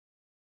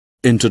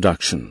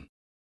Introduction.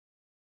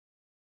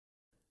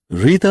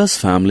 Rita's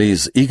family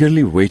is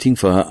eagerly waiting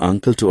for her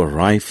uncle to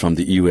arrive from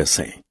the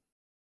USA.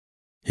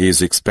 He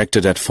is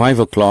expected at 5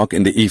 o'clock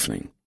in the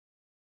evening.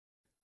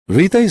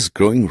 Rita is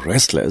growing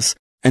restless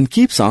and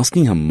keeps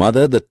asking her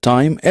mother the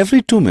time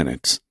every 2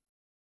 minutes.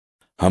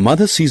 Her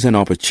mother sees an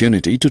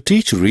opportunity to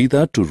teach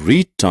Rita to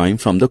read time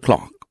from the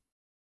clock.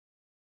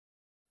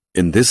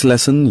 In this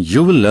lesson,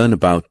 you will learn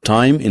about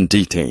time in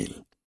detail.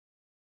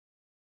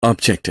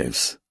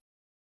 Objectives.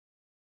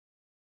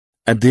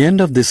 At the end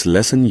of this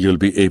lesson, you'll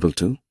be able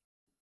to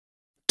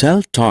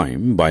tell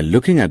time by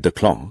looking at the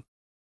clock,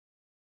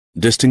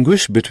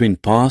 distinguish between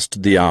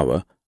past the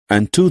hour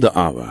and to the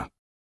hour,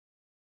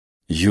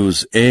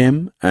 use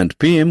AM and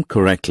PM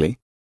correctly,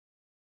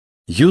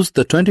 use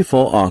the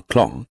 24-hour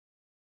clock,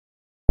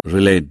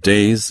 relate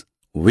days,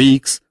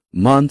 weeks,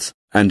 months,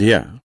 and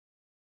year,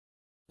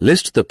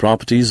 list the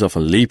properties of a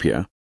leap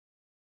year,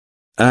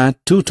 add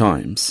 2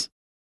 times,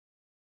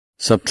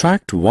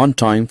 subtract 1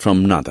 time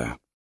from another.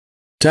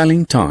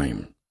 Telling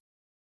time.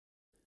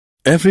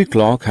 Every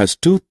clock has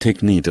 2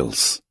 thick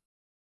needles.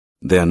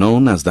 They are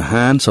known as the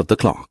hands of the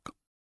clock.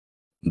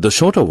 The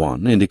shorter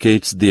one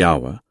indicates the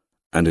hour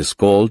and is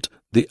called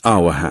the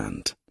hour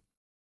hand.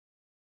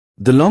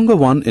 The longer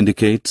one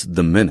indicates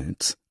the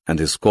minutes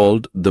and is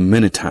called the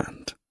minute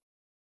hand.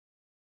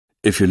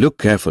 If you look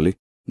carefully,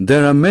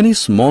 there are many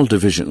small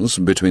divisions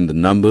between the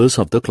numbers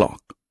of the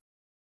clock.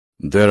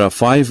 There are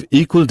 5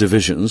 equal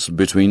divisions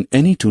between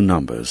any 2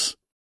 numbers.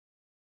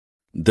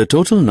 The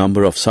total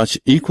number of such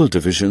equal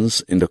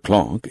divisions in the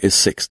clock is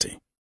 60.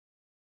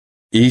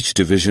 Each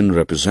division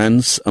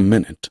represents a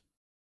minute.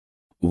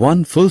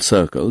 1 full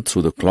circle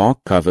through the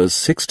clock covers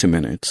 60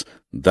 minutes,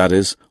 that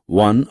is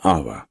 1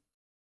 hour.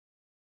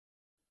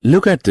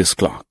 Look at this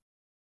clock.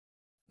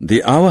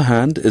 The hour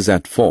hand is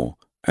at 4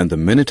 and the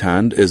minute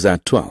hand is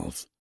at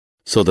 12,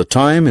 so the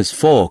time is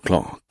 4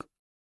 o'clock.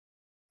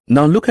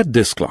 Now look at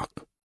this clock.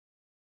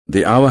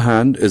 The hour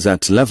hand is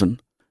at 11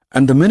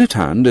 and the minute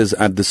hand is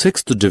at the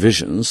 6th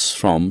divisions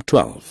from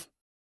 12.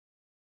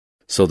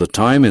 So the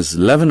time is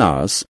 11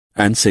 hours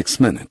and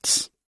 6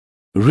 minutes.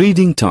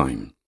 Reading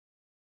time.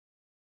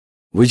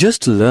 We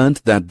just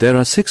learned that there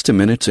are 60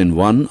 minutes in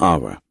 1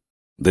 hour.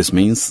 This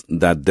means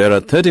that there are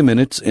 30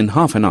 minutes in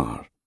half an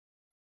hour.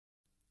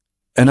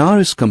 An hour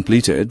is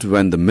completed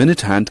when the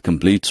minute hand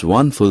completes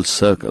 1 full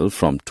circle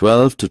from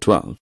 12 to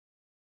 12.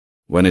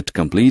 When it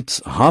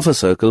completes half a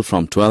circle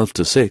from 12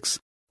 to 6,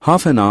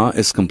 half an hour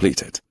is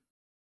completed.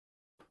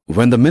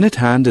 When the minute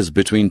hand is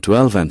between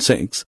 12 and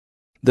 6,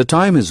 the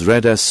time is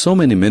read as so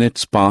many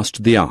minutes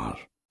past the hour.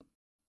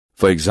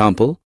 For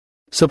example,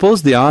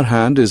 suppose the hour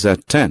hand is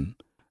at 10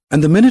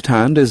 and the minute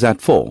hand is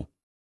at 4.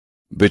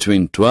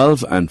 Between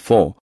 12 and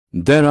 4,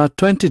 there are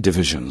 20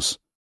 divisions.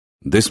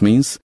 This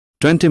means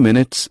 20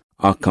 minutes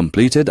are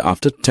completed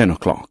after 10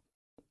 o'clock.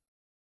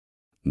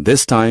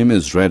 This time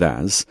is read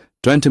as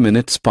 20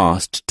 minutes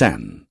past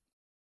 10.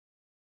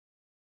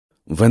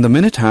 When the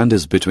minute hand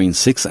is between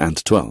 6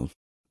 and 12,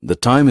 the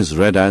time is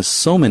read as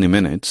so many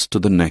minutes to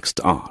the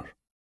next hour.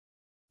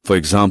 For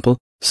example,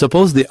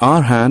 suppose the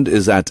hour hand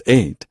is at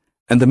 8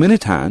 and the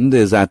minute hand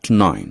is at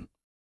 9.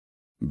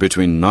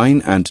 Between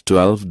 9 and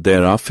 12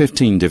 there are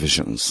 15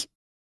 divisions.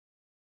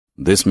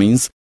 This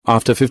means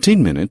after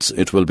 15 minutes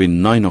it will be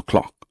 9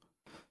 o'clock.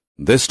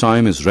 This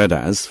time is read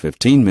as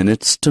 15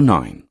 minutes to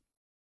 9.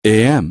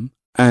 AM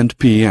and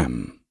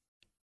PM.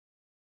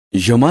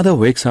 Your mother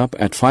wakes up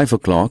at 5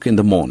 o'clock in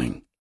the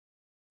morning.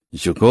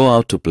 You go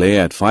out to play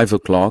at 5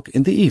 o'clock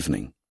in the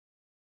evening.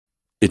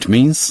 It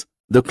means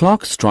the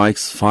clock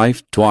strikes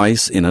 5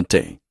 twice in a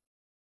day,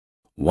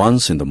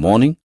 once in the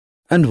morning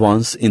and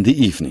once in the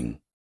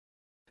evening.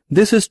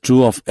 This is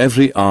true of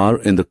every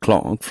hour in the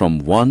clock from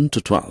 1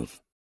 to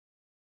 12.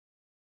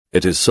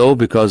 It is so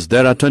because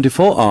there are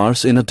 24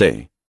 hours in a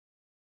day.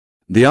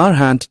 The hour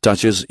hand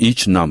touches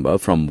each number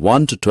from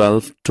 1 to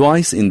 12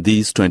 twice in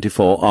these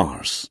 24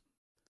 hours.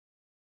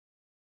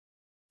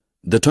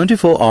 The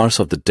 24 hours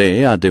of the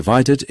day are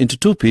divided into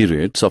 2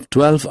 periods of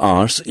 12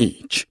 hours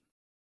each.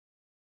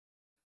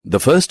 The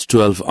first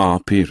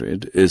 12-hour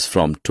period is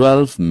from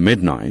 12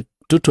 midnight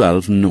to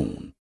 12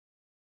 noon.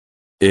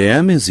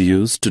 AM is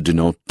used to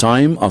denote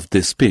time of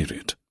this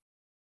period.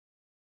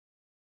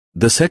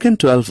 The second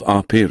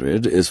 12-hour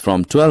period is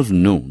from 12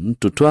 noon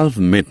to 12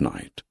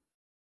 midnight.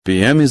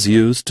 PM is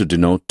used to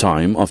denote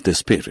time of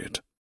this period.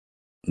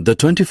 The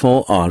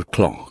 24-hour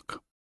clock.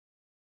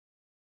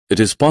 It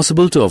is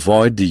possible to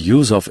avoid the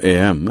use of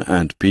AM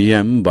and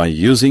PM by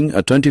using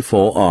a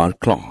 24-hour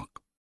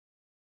clock.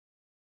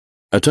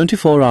 A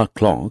 24-hour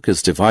clock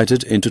is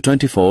divided into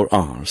 24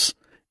 hours,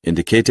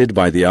 indicated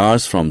by the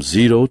hours from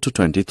 0 to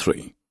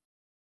 23.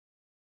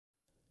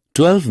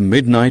 12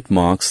 midnight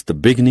marks the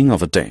beginning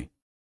of a day.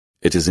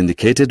 It is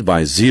indicated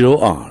by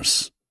 0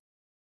 hours.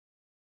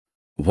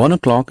 1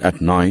 o'clock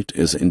at night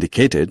is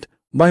indicated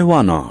by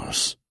 1 hour.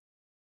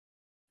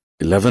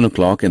 11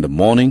 o'clock in the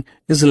morning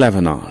is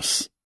 11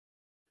 hours.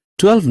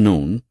 12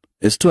 noon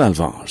is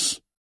 12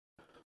 hours.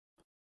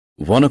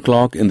 1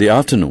 o'clock in the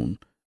afternoon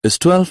is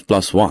 12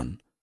 plus 1,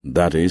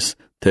 that is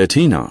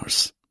 13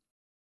 hours.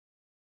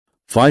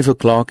 5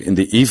 o'clock in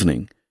the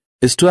evening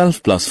is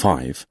 12 plus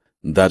 5,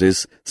 that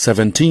is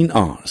 17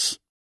 hours.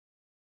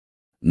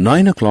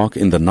 9 o'clock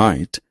in the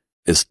night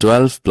is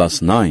 12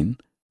 plus 9,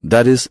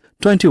 that is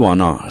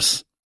 21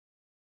 hours.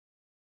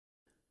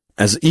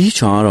 As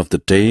each hour of the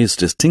day is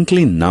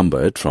distinctly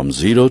numbered from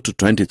 0 to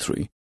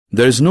 23,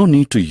 there is no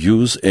need to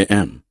use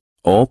AM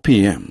or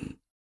PM.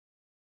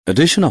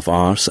 Addition of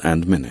hours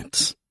and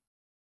minutes.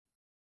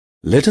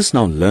 Let us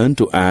now learn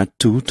to add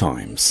 2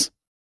 times.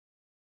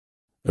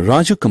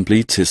 Raju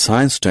completes his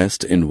science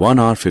test in 1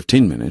 hour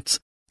 15 minutes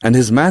and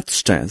his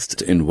maths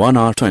test in 1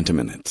 hour 20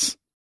 minutes.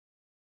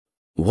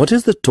 What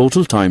is the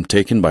total time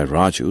taken by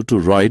Raju to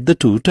write the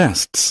 2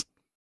 tests?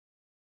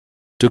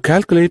 To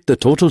calculate the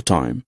total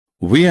time,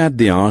 we add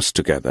the hours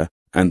together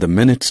and the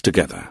minutes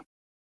together.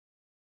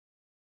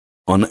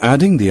 On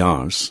adding the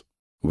hours,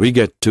 we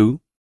get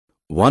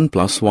 1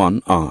 plus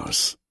 1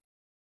 hours.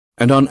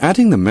 And on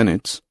adding the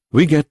minutes,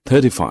 we get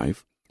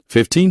 35,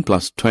 15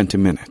 plus 20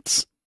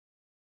 minutes.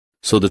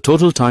 So the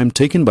total time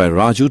taken by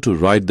Raju to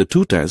write the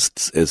 2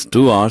 tests is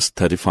 2 hours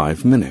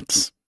 35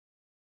 minutes.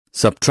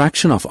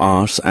 Subtraction of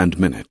hours and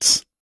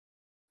minutes.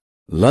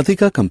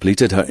 Latika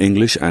completed her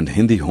English and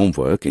Hindi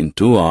homework in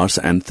 2 hours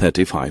and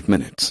 35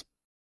 minutes.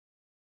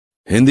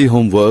 Hindi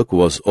homework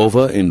was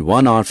over in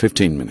 1 hour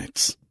 15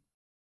 minutes.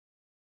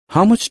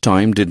 How much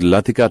time did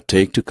Latika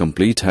take to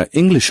complete her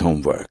English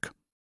homework?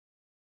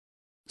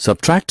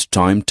 Subtract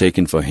time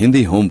taken for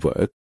Hindi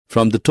homework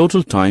from the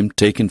total time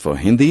taken for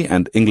Hindi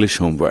and English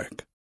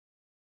homework.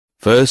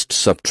 First,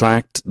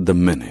 subtract the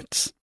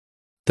minutes.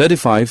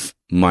 35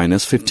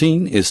 minus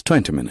 15 is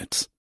 20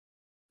 minutes.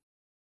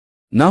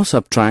 Now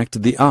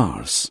subtract the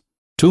hours.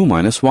 2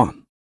 minus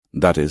 1,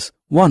 that is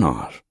 1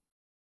 hour.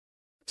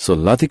 So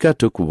Latika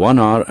took 1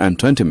 hour and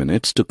 20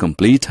 minutes to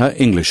complete her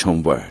English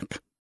homework.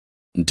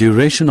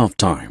 Duration of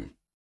time.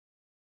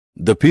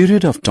 The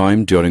period of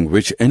time during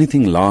which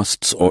anything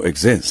lasts or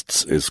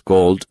exists is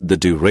called the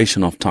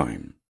duration of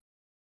time.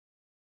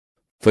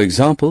 For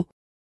example,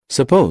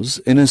 suppose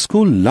in a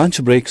school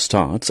lunch break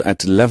starts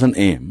at 11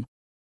 a.m.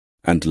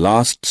 and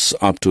lasts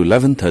up to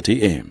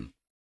 11:30 a.m.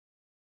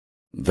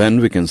 Then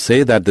we can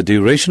say that the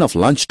duration of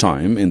lunch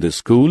time in the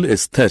school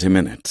is 30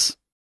 minutes.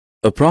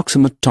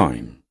 Approximate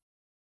time.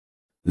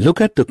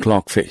 Look at the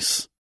clock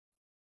face.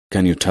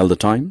 Can you tell the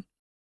time?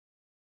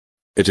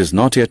 It is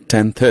not yet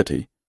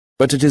 10:30,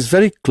 but it is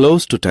very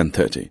close to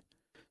 10:30.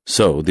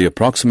 So the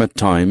approximate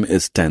time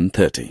is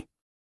 10:30.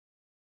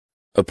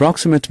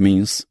 Approximate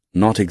means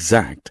not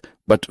exact,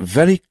 but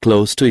very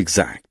close to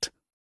exact.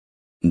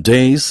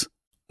 Days,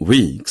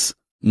 weeks,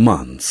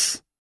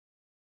 months.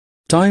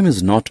 Time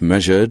is not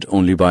measured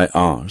only by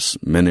hours,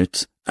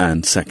 minutes,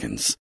 and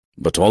seconds,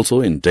 but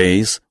also in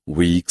days,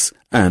 weeks,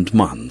 and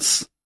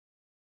months.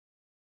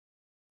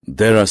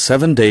 There are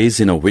 7 days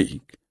in a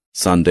week: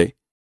 Sunday,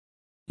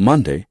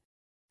 Monday,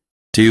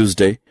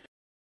 Tuesday,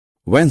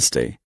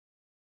 Wednesday,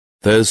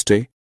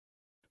 Thursday,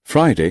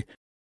 Friday,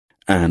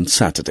 and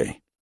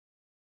Saturday.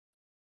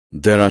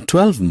 There are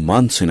 12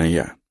 months in a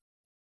year: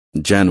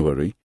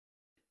 January,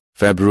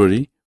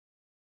 February,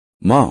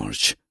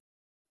 March,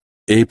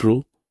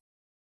 April,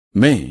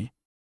 May,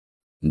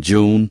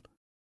 June,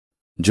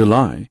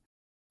 July,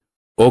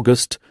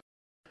 August,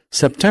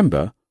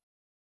 September,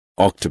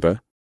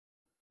 October,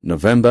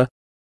 November,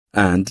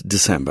 and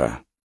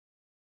December.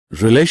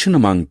 Relation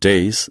among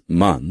days,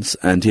 months,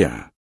 and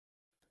year.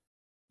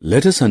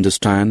 Let us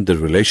understand the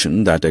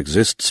relation that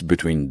exists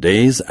between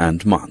days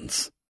and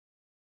months.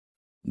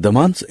 The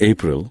months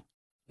April,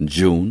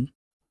 June,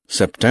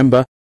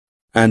 September,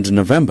 and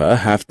November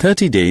have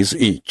 30 days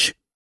each.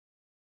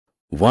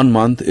 1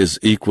 month is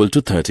equal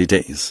to 30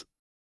 days.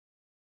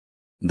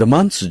 The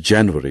months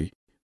January,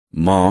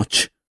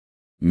 March,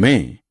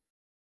 May,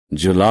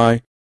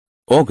 July,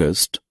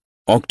 August,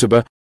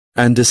 October,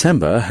 and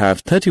December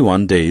have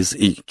 31 days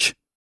each.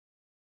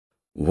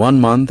 1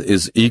 month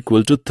is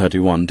equal to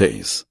 31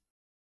 days.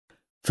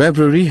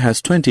 February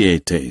has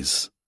 28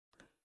 days.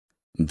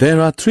 There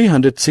are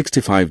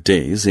 365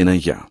 days in a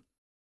year.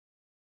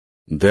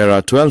 There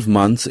are 12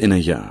 months in a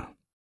year.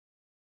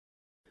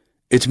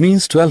 It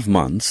means 12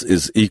 months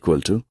is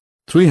equal to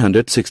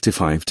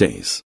 365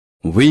 days.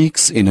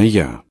 Weeks in a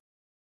year.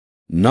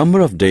 Number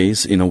of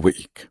days in a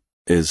week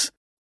is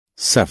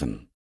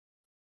 7.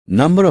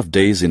 Number of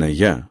days in a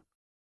year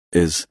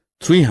is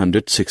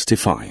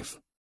 365.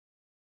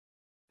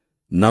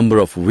 Number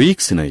of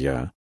weeks in a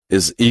year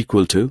is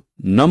equal to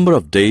number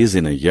of days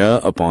in a year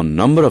upon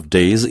number of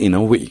days in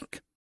a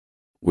week,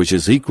 which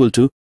is equal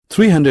to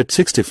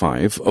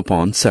 365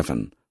 upon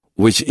 7,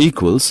 which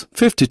equals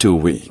 52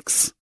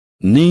 weeks.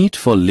 Need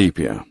for leap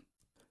year.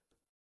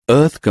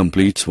 Earth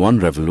completes 1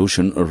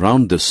 revolution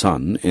around the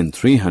Sun in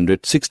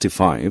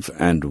 365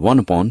 and 1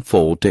 upon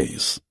 4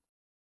 days.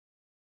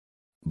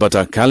 But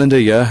our calendar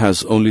year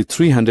has only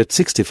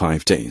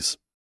 365 days.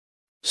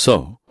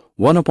 So,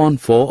 1 upon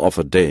 4 of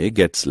a day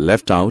gets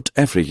left out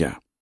every year.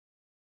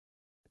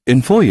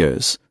 In 4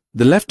 years,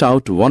 the left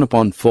out 1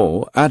 upon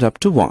 4 add up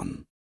to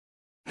 1.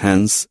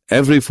 Hence,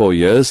 every 4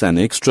 years an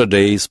extra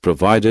day is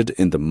provided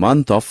in the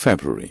month of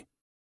February.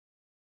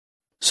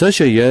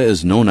 Such a year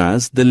is known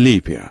as the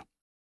leap year.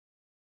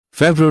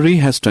 February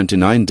has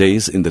 29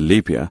 days in the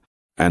leap year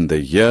and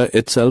the year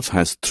itself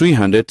has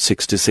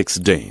 366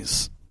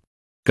 days.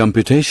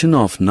 Computation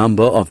of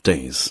number of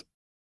days.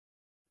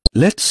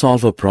 Let's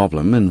solve a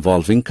problem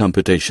involving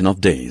computation of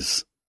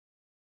days.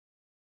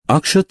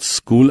 Akshat's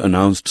school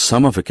announced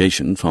summer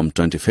vacation from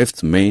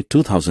 25th May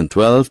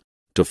 2012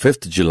 to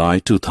 5th July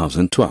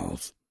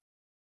 2012.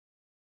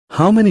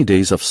 How many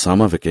days of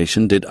summer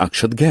vacation did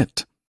Akshat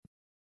get?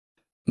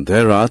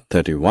 There are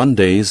 31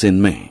 days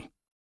in May.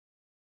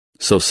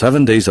 So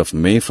 7 days of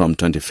May from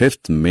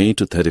 25th May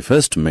to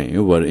 31st May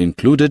were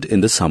included in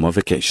the summer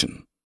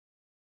vacation.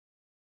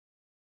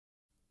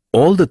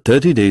 All the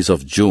 30 days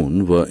of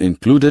June were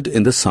included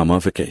in the summer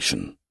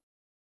vacation.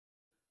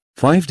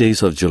 5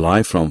 days of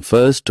July from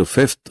 1st to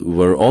 5th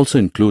were also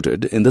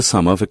included in the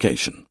summer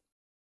vacation.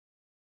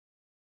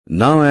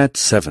 Now add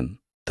 7,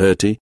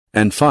 30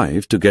 and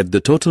 5 to get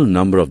the total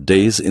number of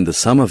days in the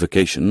summer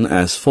vacation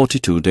as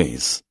 42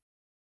 days.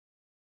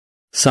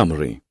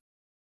 Summary.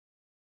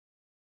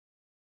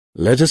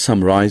 Let us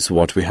summarize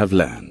what we have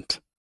learned.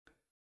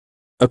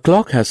 A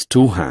clock has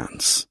two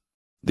hands,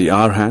 the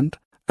hour hand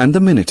and the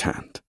minute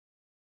hand.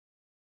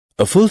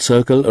 A full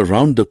circle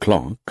around the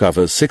clock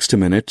covers 60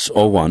 minutes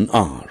or 1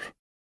 hour.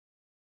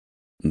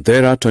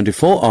 There are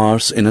 24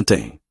 hours in a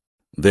day.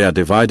 They are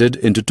divided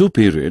into two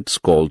periods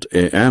called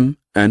AM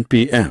and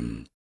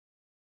PM.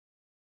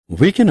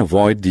 We can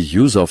avoid the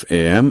use of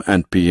AM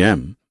and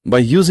PM by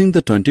using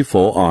the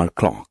 24-hour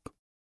clock.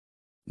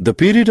 The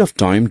period of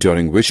time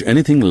during which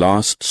anything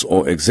lasts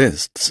or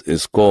exists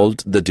is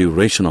called the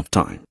duration of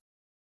time.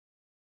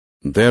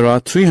 There are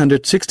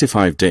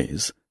 365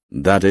 days,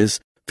 that is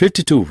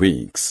 52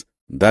 weeks,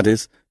 that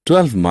is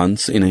 12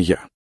 months in a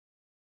year.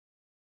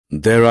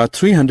 There are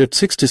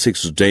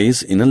 366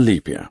 days in a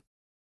leap year.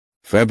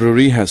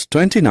 February has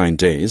 29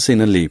 days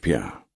in a leap year.